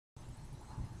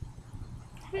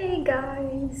Hey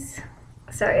guys!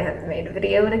 Sorry I haven't made a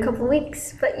video in a couple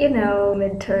weeks, but you know,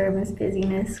 midterms,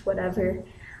 busyness, whatever.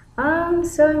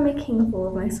 So I'm making a fool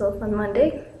of myself on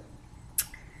Monday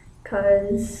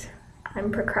because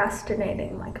I'm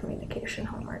procrastinating my communication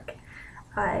homework.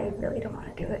 I really don't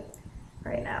want to do it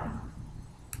right now.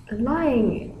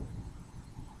 Lying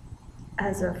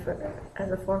as a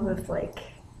form of like,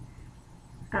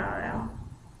 I don't know,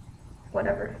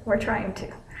 whatever. We're trying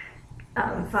to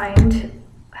find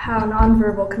how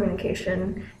nonverbal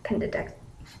communication can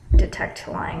detect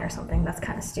lying or something. That's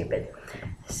kind of stupid.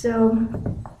 So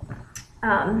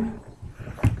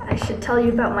I should tell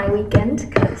you about my weekend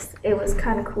because it was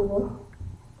kind of cool.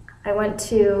 I went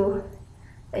to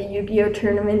a Yu-Gi-Oh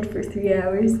tournament for 3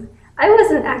 hours. I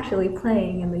wasn't actually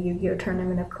playing in the Yu-Gi-Oh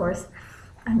tournament, of course.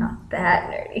 I'm not that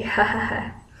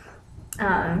nerdy.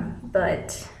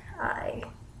 But I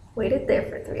waited there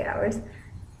for 3 hours,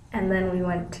 and then we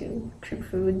went to True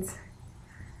Foods,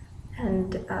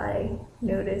 and I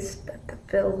noticed that the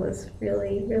bill was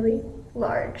really, really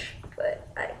large, but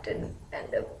I didn't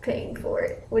end up paying for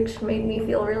it, which made me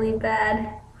feel really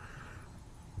bad.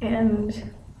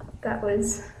 And that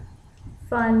was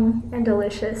fun and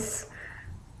delicious,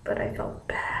 but I felt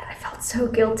bad. I felt so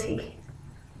guilty.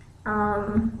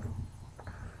 And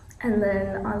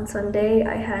then on Sunday,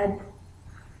 I had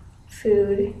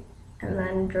food and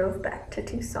then drove back to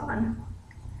Tucson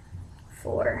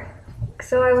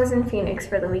so I was in Phoenix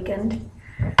for the weekend.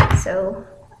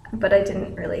 But I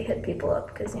didn't really hit people up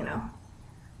because,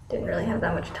 didn't really have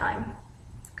that much time.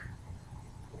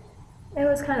 It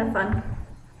was kind of fun.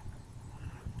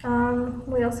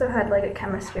 We also had like a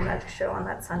chemistry magic show on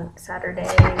that Saturday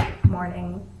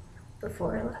morning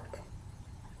before I left.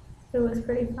 It was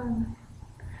pretty fun.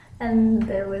 And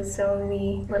there was so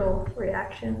many little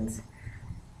reactions,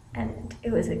 and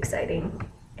it was exciting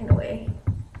in a way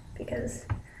because,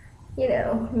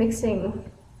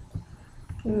 mixing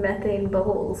methane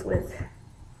bubbles with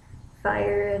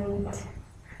fire and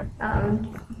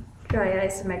dry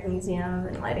ice and magnesium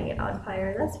and lighting it on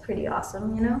fire, that's pretty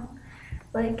awesome,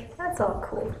 Like, that's all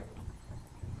cool.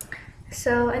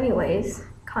 So anyways,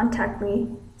 contact me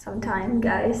sometime,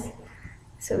 guys,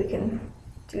 so we can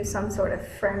do some sort of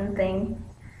friend thing,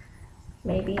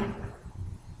 maybe.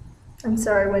 I'm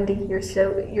sorry, Wendy,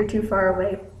 you're too far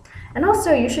away. And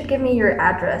also, you should give me your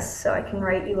address so I can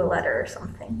write you a letter or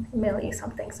something, mail you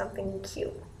something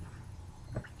cute.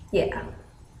 Yeah.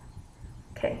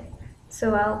 Okay,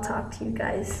 so I'll talk to you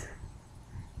guys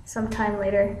sometime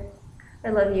later. I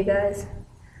love you guys.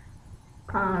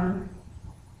 Bye.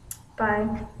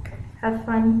 Have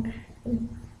fun.